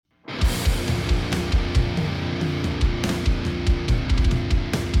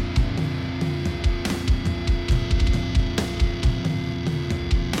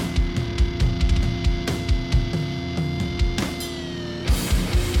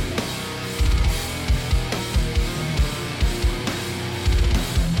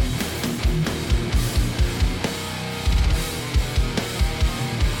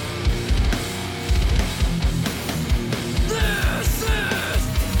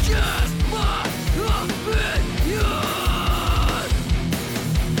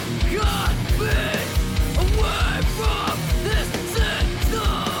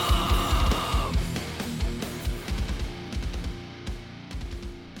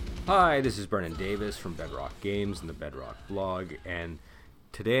Hi, this is Brennan Davis from Bedrock Games and the Bedrock blog, and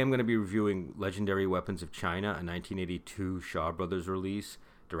today I'm going to be reviewing Legendary Weapons of China, a 1982 Shaw Brothers release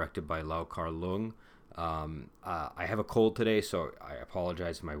directed by Lau Kar-leung. I have a cold today, so I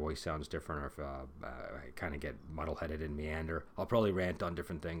apologize if my voice sounds different or if I kind of get muddle-headed and meander. I'll probably rant on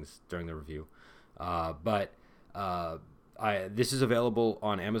different things during the review. But this is available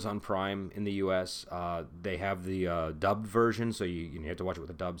on Amazon Prime in the U.S. They have the dubbed version, so you have to watch it with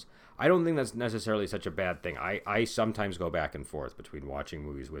the dubs. I don't think that's necessarily such a bad thing. I sometimes go back and forth between watching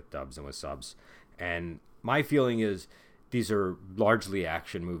movies with dubs and with subs. And my feeling is these are largely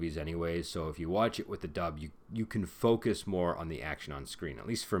action movies anyways, so if you watch it with the dub, you can focus more on the action on screen. At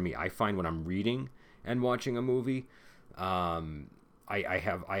least for me, I find when I'm reading and watching a movie, I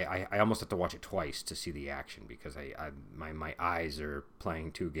almost have to watch it twice to see the action because my eyes are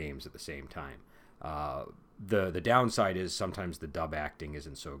playing two games at the same time. The downside is sometimes the dub acting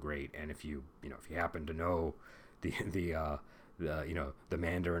isn't so great, and if you happen to know the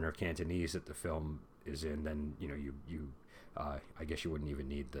Mandarin or Cantonese that the film is in, then I guess you wouldn't even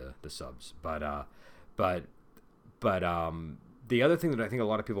need the subs. But the other thing that I think a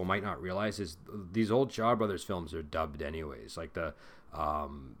lot of people might not realize is these old Shaw Brothers films are dubbed anyways. Like the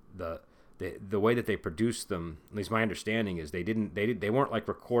way that they produced them, at least my understanding is they weren't like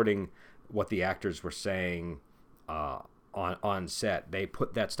recording what the actors were saying on set. They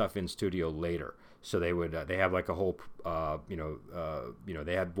put that stuff in studio later. So they would they have like a whole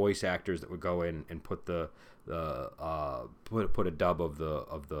they had voice actors that would go in and put put a dub of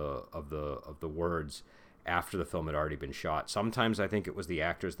the words after the film had already been shot. Sometimes I think it was the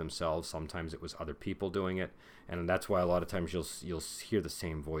actors themselves, sometimes it was other people doing it, and that's why a lot of times you'll hear the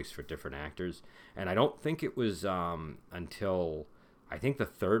same voice for different actors. And I don't think it was until I think the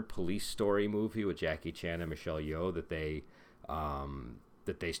third Police Story movie with Jackie Chan and Michelle Yeoh that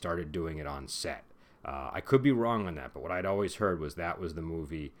they started doing it on set. I could be wrong on that, but what I'd always heard was that was the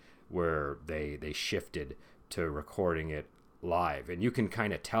movie where they shifted to recording it live, and you can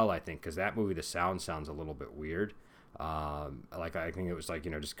kind of tell, I think, because that movie the sound sounds a little bit weird. Like I think it was like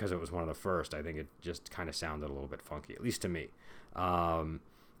just because it was one of the first, I think it just kind of sounded a little bit funky, at least to me.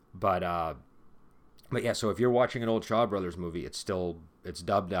 But yeah, so if you're watching an old Shaw Brothers movie, it's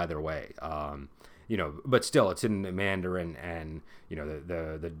dubbed either way. But still, it's in Mandarin, and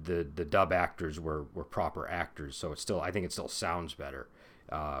the dub actors were proper actors, so I think it still sounds better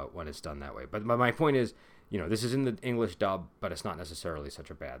when it's done that way. But my point is, this is in the English dub, but it's not necessarily such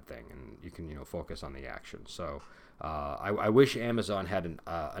a bad thing, and you can focus on the action. So I wish Amazon had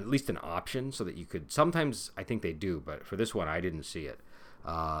at least an option so that you could. Sometimes I think they do, but for this one I didn't see it.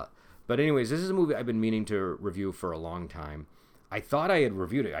 But anyways, this is a movie I've been meaning to review for a long time. I thought I had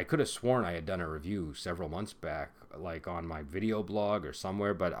reviewed it. I could have sworn I had done a review several months back, like on my video blog or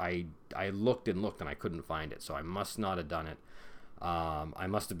somewhere, but I looked and I couldn't find it, so I must not have done it. I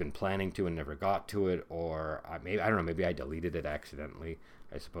must have been planning to and never got to it, or I don't know, maybe I deleted it accidentally.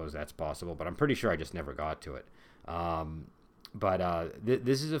 I suppose that's possible, but I'm pretty sure I just never got to it.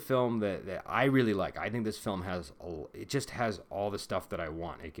 This is a film that I really like. I think this film just has all the stuff that I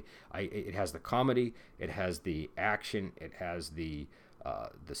want. It has the comedy, it has the action, it has the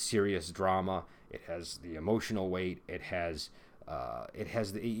serious drama, it has the emotional weight, it has by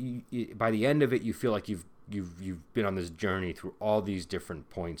the end of it, you feel like you've been on this journey through all these different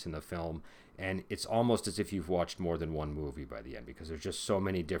points in the film, and it's almost as if you've watched more than one movie by the end, because there's just so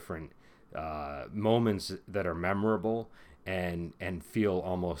many different moments that are memorable and feel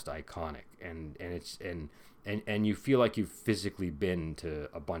almost iconic, and you feel like you've physically been to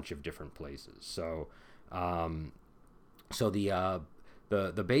a bunch of different places. So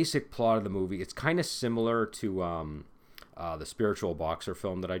the basic plot of the movie, it's kind of similar to the Spiritual Boxer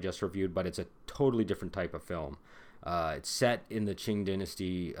film that I just reviewed, but it's a totally different type of film. It's set in the Qing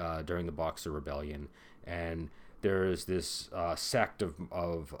Dynasty during the Boxer Rebellion, and there is this sect of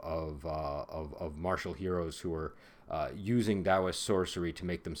martial heroes who are using Taoist sorcery to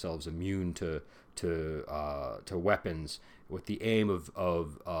make themselves immune to weapons, with the aim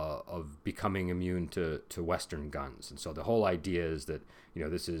of becoming immune to Western guns. And so the whole idea is that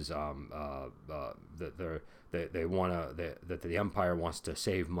this is that the Empire wants to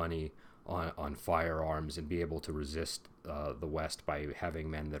save money on firearms and be able to resist the West by having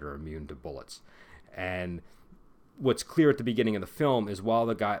men that are immune to bullets. And what's clear at the beginning of the film is while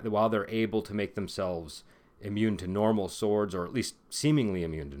they're able to make themselves immune to normal swords, or at least seemingly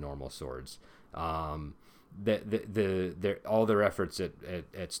immune to normal swords, all their efforts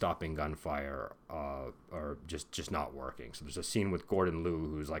at stopping gunfire are just not working. So there's a scene with Gordon Liu,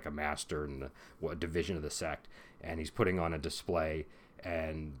 who's like a master in a division of the sect, and he's putting on a display,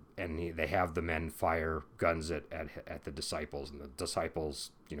 they have the men fire guns at the disciples, and the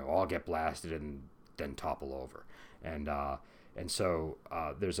disciples, all get blasted and then topple over. And so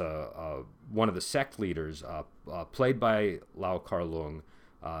there's one of the sect leaders, played by Lau Kar-leung.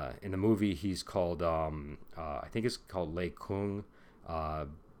 In the movie, he's called I think it's called Lei Kung,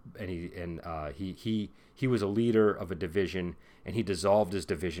 and he was a leader of a division, and he dissolved his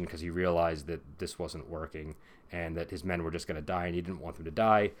division because he realized that this wasn't working and that his men were just going to die, and he didn't want them to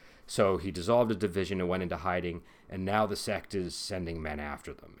die. So he dissolved his division and went into hiding, and now the sect is sending men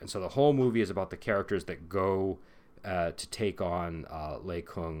after them. And so the whole movie is about the characters that go to take on Lei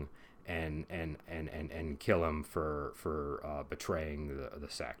Kung and kill him for betraying the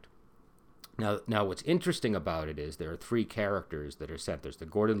sect. Now, what's interesting about it is there are three characters that are sent. There's the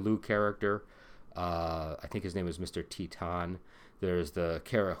Gordon Liu character. I think his name is Mr. Titan. There's the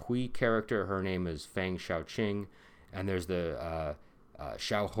Kara Hui character. Her name is Fang Xiaoqing. And there's the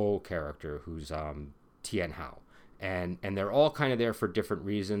Xiao Ho character, who's Tian Hao. And they're all kind of there for different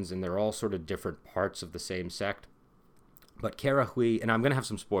reasons, and they're all sort of different parts of the same sect. But Kara Hui, and I'm going to have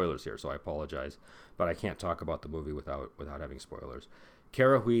some spoilers here, so I apologize, but I can't talk about the movie without having spoilers.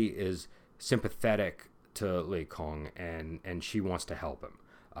 Kara Hui is sympathetic to Lei Kung, and she wants to help him.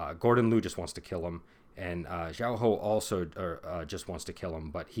 Gordon Liu just wants to kill him, and Xiao Ho also just wants to kill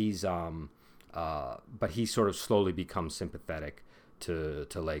him, but he sort of slowly becomes sympathetic to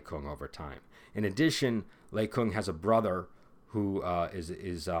Lei Kung over time. In addition, Lei Kung has a brother who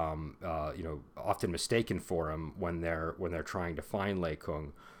is often mistaken for him when they're trying to find Lei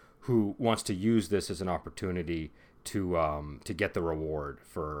Kung, who wants to use this as an opportunity to get the reward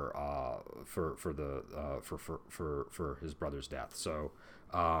for his brother's death. So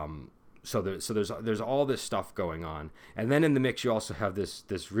there's all this stuff going on, and then in the mix you also have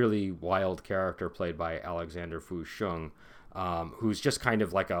this really wild character played by Alexander Fu Sheng, who's just kind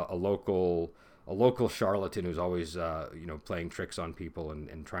of like a local charlatan who's always playing tricks on people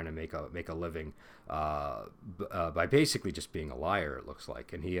and trying to make a living by basically just being a liar, it looks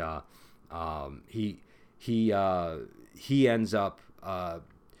like. And he ends up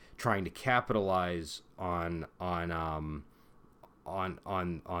trying to capitalize on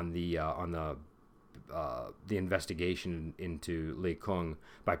the investigation into Lei Kung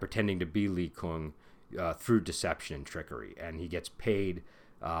by pretending to be Lei Kung through deception and trickery, and he gets paid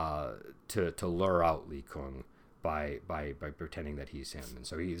to lure out Lei Kung by pretending that he's him. And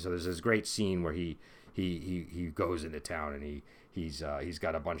so there's this great scene where he goes into town, and he's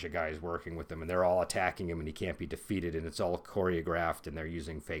got a bunch of guys working with him, and they're all attacking him, and he can't be defeated, and it's all choreographed, and they're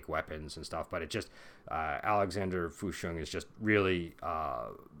using fake weapons and stuff. But it just Alexander Fu Sheng is just really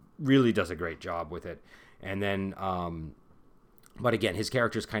does a great job with it. And then but again, his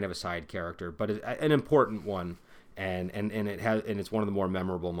character is kind of a side character, but an important one. And it's one of the more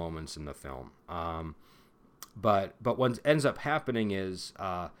memorable moments in the film. But what ends up happening is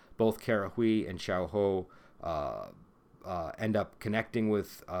both Kara Hui and Xiao Ho end up connecting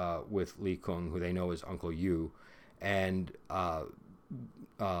with Lei Kung, who they know is Uncle Yu, and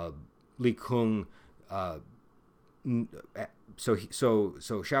Lei Kung. So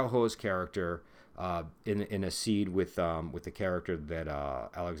Xiao Ho's character, in a scene with the character that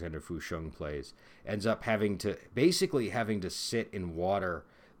Alexander Fu Sheng plays, ends up having to sit in water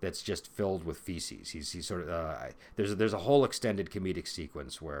that's just filled with feces. He's sort of there's a whole extended comedic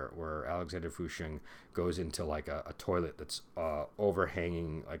sequence where Alexander Fu Sheng goes into like a toilet that's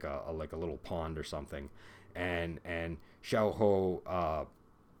overhanging like a little pond or something, and Xiao Ho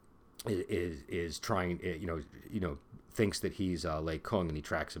is trying, thinks that he's Lei Kung, and he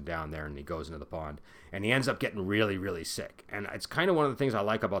tracks him down there, and he goes into the pond, and he ends up getting really, really sick. And it's kind of one of the things I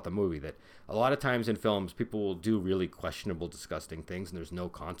like about the movie, that a lot of times in films people will do really questionable, disgusting things, and there's no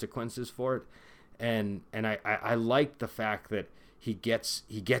consequences for it. And I like the fact that he gets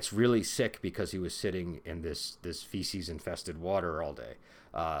really sick because he was sitting in this feces infested water all day,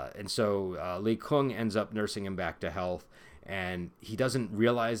 and so Lei Kung ends up nursing him back to health. And he doesn't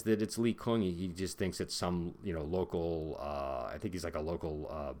realize that it's Lei Kung. He just thinks it's some, local, I think he's like a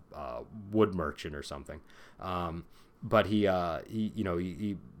local wood merchant or something. But he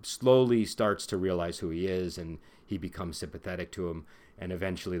slowly starts to realize who he is, and he becomes sympathetic to him. And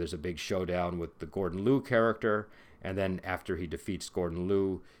eventually there's a big showdown with the Gordon Liu character. And then after he defeats Gordon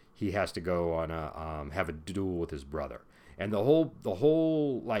Liu, he has to go on have a duel with his brother. And the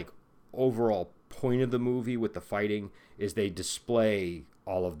whole like overall point of the movie with the fighting is they display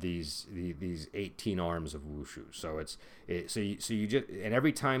all of these 18 arms of wushu. So you just, and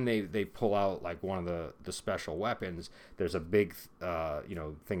every time they pull out like one of the special weapons, there's a big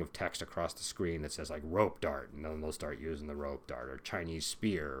thing of text across the screen that says like rope dart, and then they'll start using the rope dart, or Chinese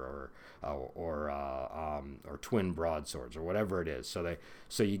spear, or twin broadswords, or whatever it is.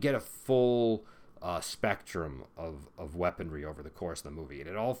 So you get a full spectrum of weaponry over the course of the movie, and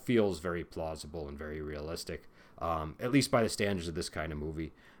it all feels very plausible and very realistic, at least by the standards of this kind of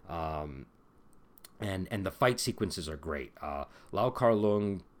movie. And the fight sequences are great. Lau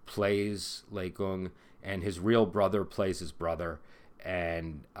Kar-leung plays Lei Gong, and his real brother plays his brother,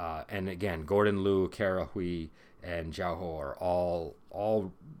 and again, Gordon Liu, Kara Hui, and Zhao Ho are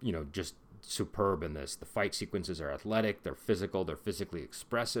all just superb in this. The fight sequences are athletic, they're physical, they're physically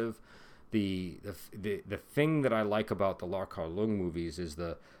expressive. The thing that I like about the Lau Kar-leung movies is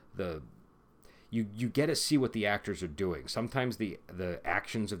you get to see what the actors are doing. Sometimes the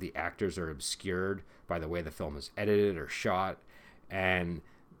actions of the actors are obscured by the way the film is edited or shot, and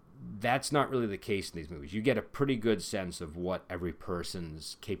that's not really the case in these movies. You get a pretty good sense of what every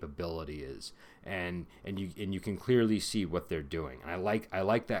person's capability is, and you can clearly see what they're doing. And I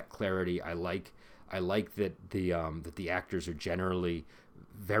like that clarity. I like that the actors are generally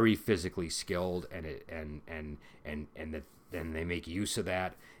very physically skilled, and that then they make use of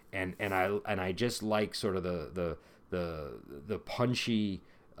that. And I just like sort of the punchy,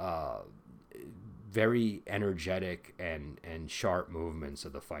 very energetic and sharp movements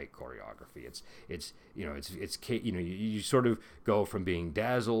of the fight choreography. You sort of go from being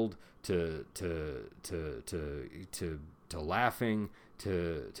dazzled to laughing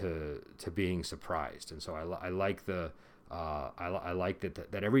to being surprised. And so I like I like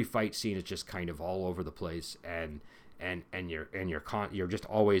that every fight scene is just kind of all over the place, and you're just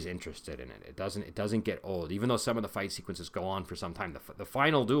always interested in it. It doesn't get old, even though some of the fight sequences go on for some time. The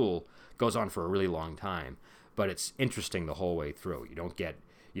final duel goes on for a really long time, but it's interesting the whole way through. You don't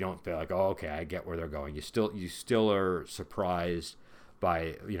feel like, oh, okay, I get where they're going. You still are surprised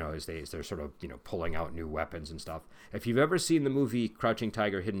by, as they're sort of pulling out new weapons and stuff. If you've ever seen the movie Crouching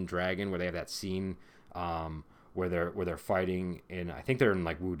Tiger, Hidden Dragon, where they have that scene where they're fighting in, I think they're in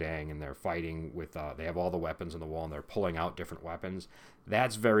like Wudang, and they're fighting with they have all the weapons on the wall and they're pulling out different weapons.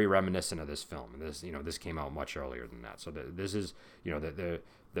 That's very reminiscent of this film. And this came out much earlier than that. So this is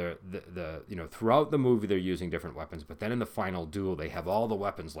throughout the movie they're using different weapons, but then in the final duel they have all the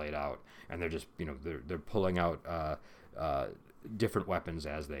weapons laid out, and they're just they're pulling out different weapons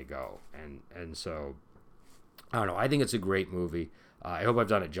as they go. And so I don't know. I think it's a great movie. I hope I've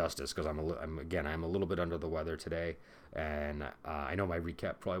done it justice, because I'm a little bit under the weather today, and I know my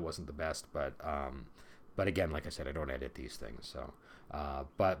recap probably wasn't the best, but again, like I said, I don't edit these things, so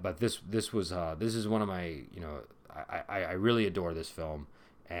but this is one of my I really adore this film,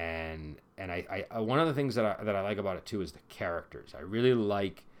 and I one of the things that I like about it too is the characters. I really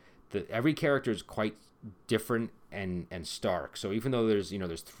like that every character is quite different and stark. So even though there's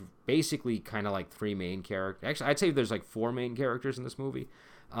basically kind of like three main characters, actually I'd say there's like four main characters in this movie,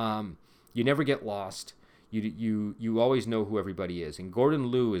 you never get lost. You always know who everybody is, and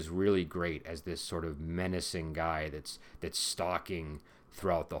Gordon Liu is really great as this sort of menacing guy that's stalking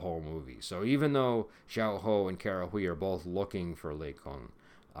throughout the whole movie. So even though Zhao Ho and Kara Hui are both looking for Lei Gong,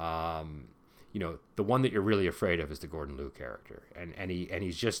 the one that you're really afraid of is the Gordon Liu character, and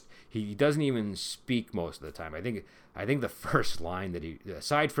he doesn't even speak most of the time. I think the first line that he,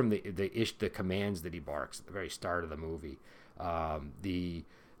 aside from the commands that he barks at the very start of the movie,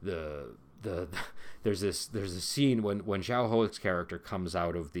 there's a scene when Zhao Ho's character comes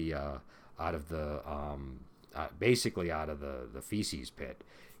out of the feces pit.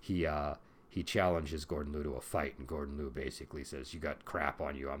 He challenges Gordon Liu to a fight, and Gordon Liu basically says, "You got crap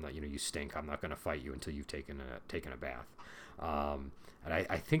on you. I'm not, you stink. I'm not going to fight you until you've taken a bath." And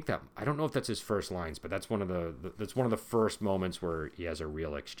I think that, I don't know if that's his first lines, but that's one of the first moments where he has a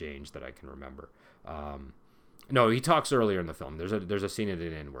real exchange that I can remember. No, he talks earlier in the film. There's a scene at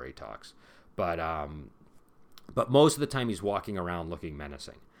the end where he talks, but most of the time he's walking around looking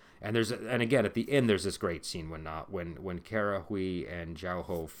menacing. And again at the end there's this great scene when Kara Hui and Zhao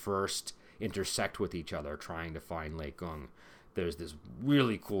Ho first intersect with each other trying to find Lei Gong. There's this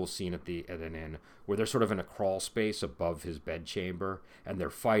really cool scene at an inn where they're sort of in a crawl space above his bedchamber, and they're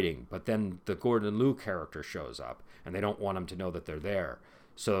fighting, but then the Gordon Liu character shows up, and they don't want him to know that they're there.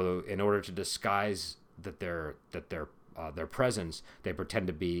 So in order to disguise their presence, they pretend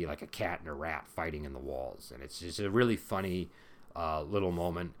to be like a cat and a rat fighting in the walls, and it's just a really funny little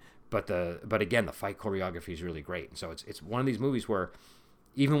moment. But again, the fight choreography is really great, and so it's one of these movies where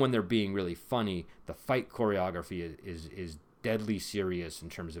even when they're being really funny, the fight choreography is deadly serious in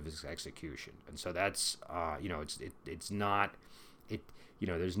terms of his execution, and so that's it's not it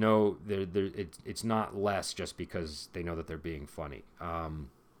there's no it's not less just because they know that they're being funny.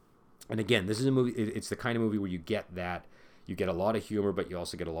 And again, this is a movie. It's the kind of movie where you get a lot of humor, but you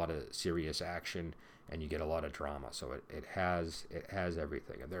also get a lot of serious action, and you get a lot of drama. So it has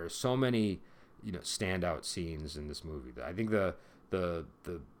everything, and there are so many standout scenes in this movie. I think the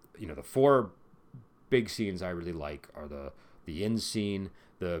 4 big scenes I really like are the inn scene,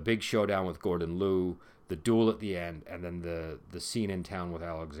 the big showdown with Gordon Liu, the duel at the end, and then the scene in town with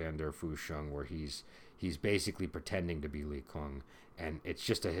Alexander Fusheng where he's basically pretending to be Li Kung, and it's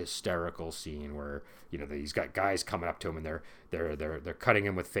just a hysterical scene where he's got guys coming up to him and they're cutting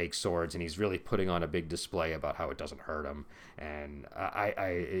him with fake swords, and he's really putting on a big display about how it doesn't hurt him, and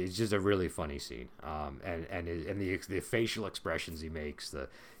it's just a really funny scene, and the facial expressions he makes,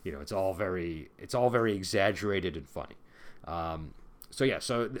 it's all very exaggerated and funny.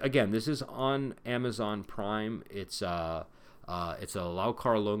 So again, this is on Amazon Prime. It's a Lau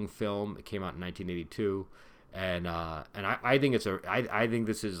Kar-leung film. It came out in 1982, and I think I think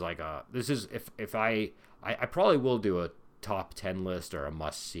this is if I probably will do a top 10 list or a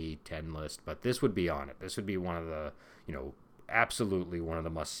must see 10 list, but this would be on it. This would be one of the absolutely one of the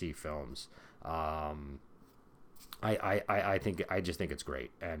must see films. I just think it's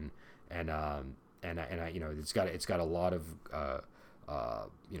great, and it's got a lot of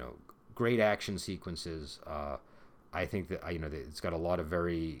great action sequences. I think that it's got a lot of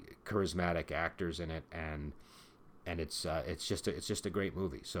very charismatic actors in it, and it's just a great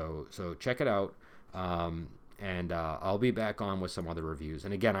movie. So check it out. And I'll be back on with some other reviews.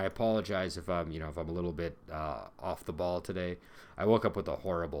 And again, I apologize if I'm a little bit off the ball today. I woke up with a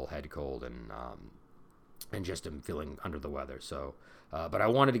horrible head cold and just am feeling under the weather. So, but I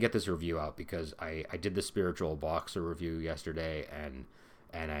wanted to get this review out because I did the Spiritual Boxer review yesterday, and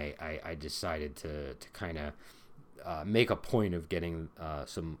I decided to kind of make a point of getting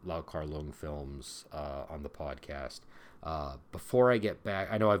some Lau Kar-leung films on the podcast. Before I get back,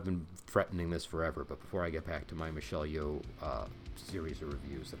 I know I've been threatening this forever, but before I get back to my Michelle Yeoh series of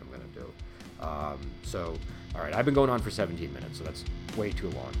reviews that I'm going to do. So, all right, I've been going on for 17 minutes, so that's way too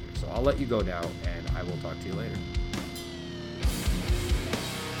long here. So I'll let you go now, and I will talk to you later.